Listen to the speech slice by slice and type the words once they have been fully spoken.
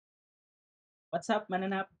What's up,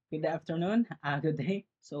 Mananap? Good afternoon, good day.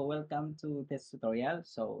 So welcome to this tutorial.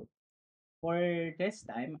 So for this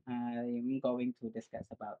time, I'm going to discuss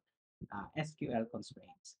about SQL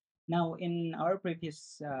constraints. Now, in my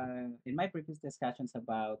previous discussions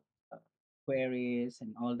about uh, queries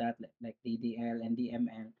and all that, like DDL and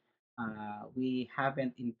DML, we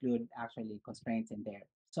haven't included actually constraints in there.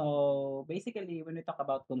 So basically, when we talk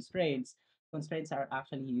about constraints, constraints are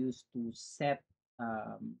actually used to set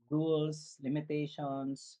rules,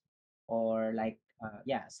 limitations, or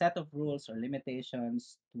set of rules or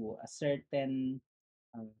limitations to a certain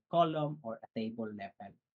column or a table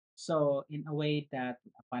level. So in a way that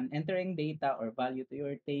upon entering data or value to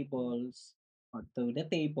your tables or to the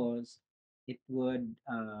tables, it would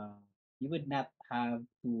you would not have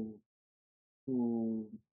to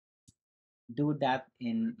do that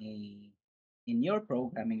in your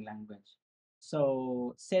programming language.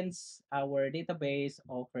 So since our database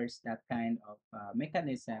offers that kind of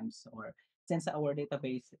mechanisms, or since our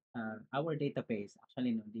database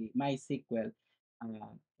actually no, the MySQL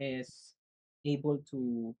is able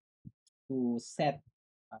to set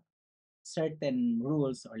uh, certain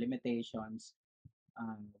rules or limitations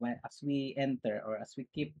when as we enter or as we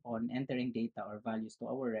keep on entering data or values to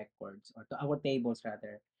our records or to our tables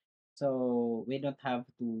rather. So we don't have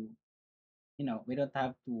to, we don't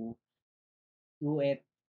have to do it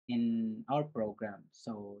in our program.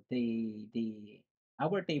 So the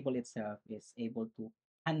our table itself is able to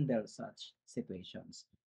handle such situations.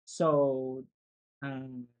 So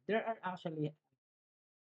there are actually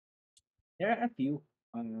there are a few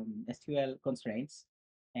SQL constraints,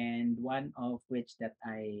 and one of which that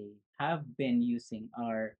I have been using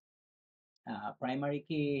are primary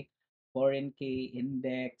key, foreign key,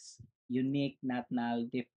 index, unique, not null,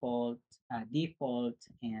 default,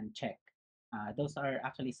 and check. Those are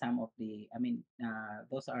actually some of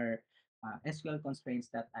those are SQL constraints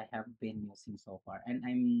that I have been using so far, and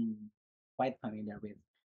I'm quite familiar with.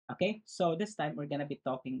 Okay, so this time we're gonna be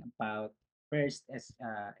talking about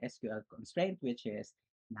SQL constraint, which is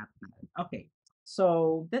not null. Okay,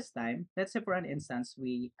 so this time, let's say for an instance,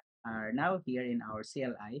 we are now here in our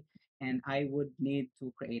CLI and I would need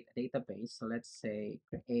to create a database. So let's say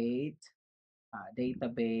create a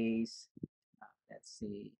database. Let's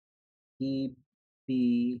say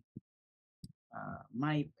DB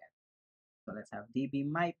my pet. So let's have DB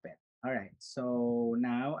my pet. All right. So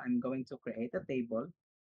now I'm going to create a table.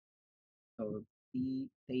 So the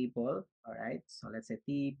table. All right. So let's say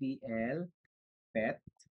TBL pet.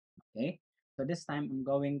 Okay. So this time I'm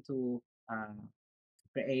going to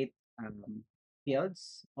create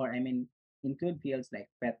fields, or I mean include fields like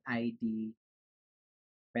pet ID,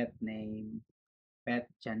 pet name, pet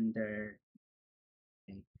gender,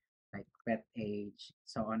 okay, like pet age,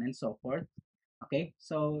 so on and so forth. Okay,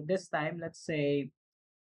 so this time, let's say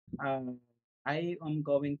I am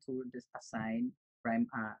going to just assign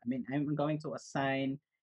I'm going to assign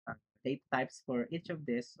data types for each of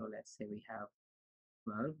this. So let's say we have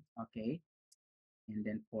 12, okay, and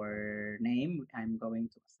then for name, I'm going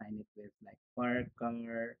to assign it with like car,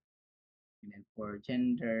 and then for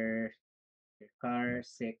gender, car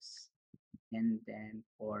 6, and then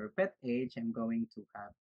for pet age, I'm going to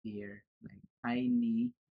have here like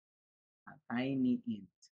tiny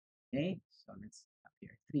int. Okay, so let's have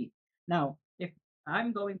here 3. Now, if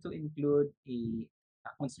I'm going to include a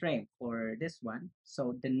constraint for this one,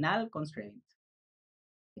 so the null constraint,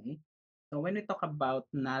 okay, so when we talk about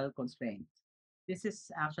null constraint, this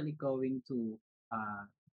is actually going to uh,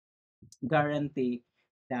 guarantee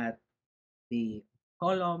that the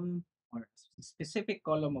column or specific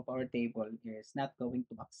column of our table is not going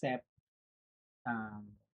to accept um,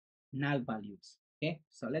 null values. Okay,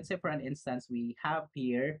 so let's say for an instance, we have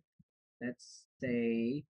here, let's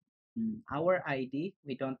say our ID,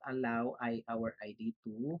 we don't allow our ID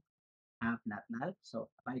to have not null. So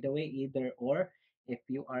by the way, either or, if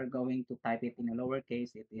you are going to type it in a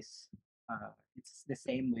lowercase, it's the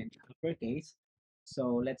same with uppercase.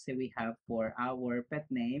 So let's say we have for our pet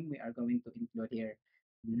name, we are going to include here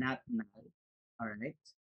not null. All right.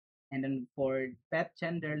 And then for pet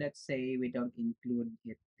gender, let's say we don't include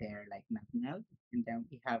it there like not null. And then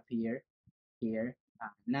we have here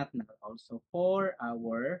not null also for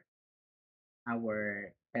our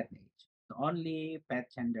pet age. So only pet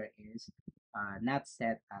gender is not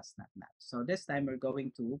set as not null. So this time we're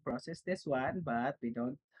going to process this one, but we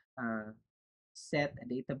don't uh, set a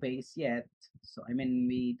database yet. So I mean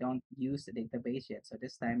we don't use the database yet. So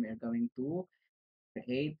this time we're going to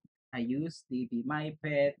create. I use DB my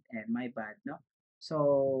pet and my bad, no?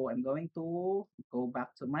 So I'm going to go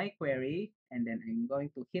back to my query and then I'm going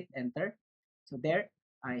to hit enter. So there.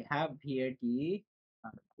 I have here uh,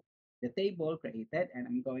 the table created, and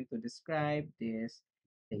I'm going to describe this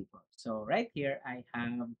table. So right here, I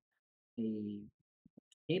have a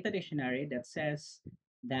data dictionary that says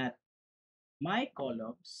that my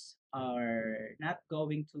columns are not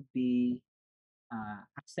going to be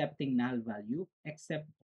accepting null value except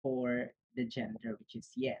for the gender, which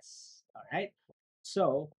is yes. All right.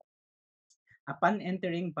 So upon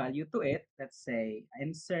entering value to it, let's say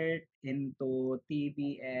insert into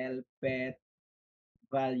TBL pet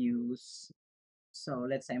values. So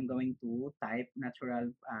let's say I'm going to type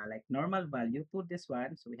natural, like normal value to this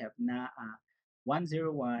one. So we have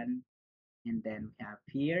 101, and then we have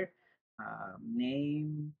here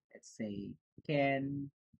name, let's say Ken,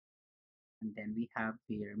 and then we have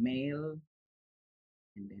here male,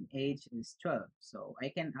 and then age is 12. So I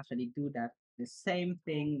can actually do that the same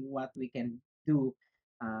thing what we can do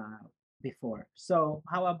uh, before. So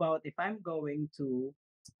how about if I'm going to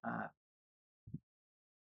uh,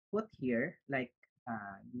 put here like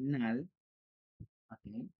null,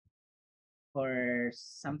 okay, or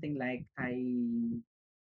something like I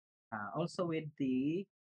also with the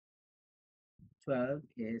 12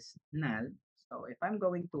 is null. So if I'm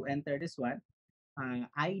going to enter this one,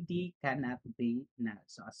 ID cannot be null.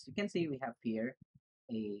 So as you can see, we have here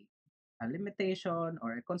a, a limitation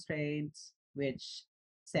or a constraints which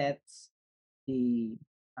sets the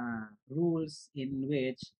rules in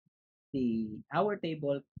which the our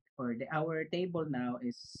table or the our table now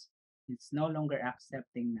is it's no longer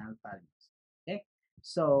accepting null values. Okay,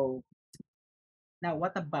 so now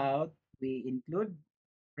what about we include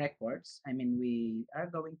records? I mean, we are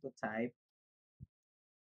going to type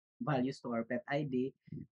values to our pet ID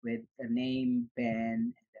with a name,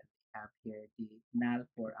 Ben, and then we have here the null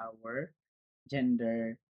for our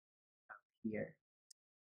gender here.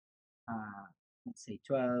 Uh, let's say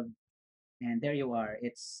 12, and there you are.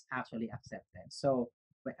 It's actually accepted. So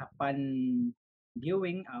upon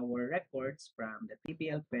viewing our records from the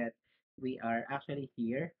TPL pet, we are actually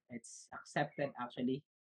here. It's accepted actually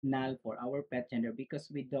null for our pet gender because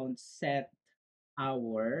we don't set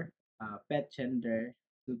our pet gender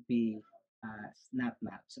to be not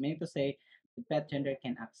null. So meaning to say, the pet gender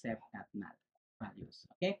can accept not null values.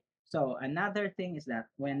 Okay. So another thing is that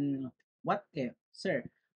when what if, sir,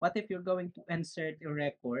 what if you're going to insert a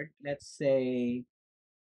record? Let's say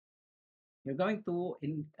you're going to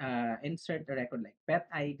insert a record like pet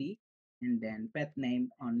ID and then pet name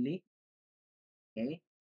only. Okay.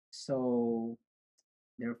 So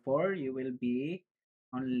therefore, you will be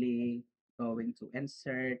only going to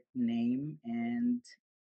insert name and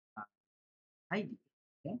uh, ID.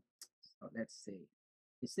 Okay, so let's see.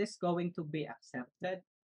 Is this going to be accepted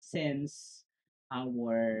since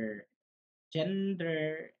our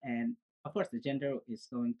gender and of course the gender is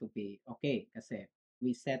going to be okay kasi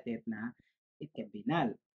we set it na it can be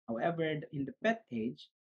null. However, in the pet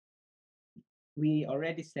age, we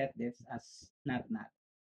already set this as not null.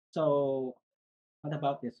 So what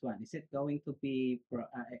about this one? Is it going to be,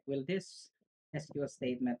 will this SQL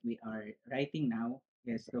statement we are writing now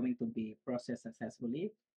is going to be processed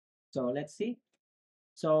successfully? So let's see.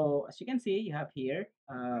 So as you can see, you have here,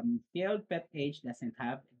 field pet age doesn't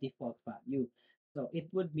have default value. So it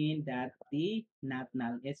would mean that the not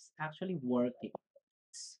null is actually working.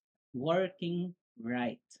 It's working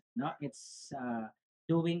right. No, it's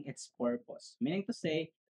doing its purpose. Meaning to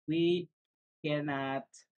say, we cannot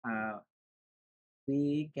uh,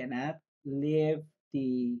 we cannot leave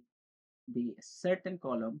the certain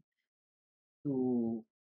column to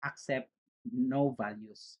accept no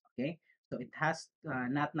values. Okay, so it has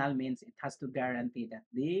not null means it has to guarantee that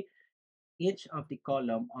the each of the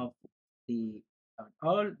column of the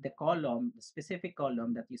all the column, the specific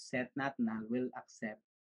column that you set not null will accept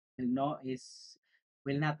will no is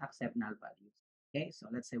will not accept null values. Okay, so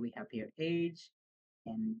let's say we have here age,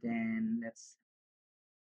 and then let's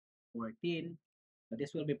 14. So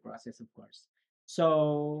this will be processed, of course.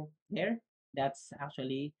 So here, that's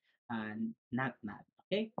actually not null.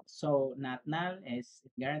 Okay, so not null is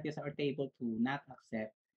it guarantees our table to not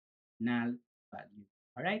accept null value.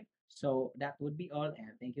 All right. So that would be all,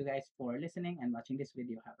 and thank you guys for listening and watching this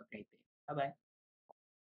video. Have a great day. Bye bye.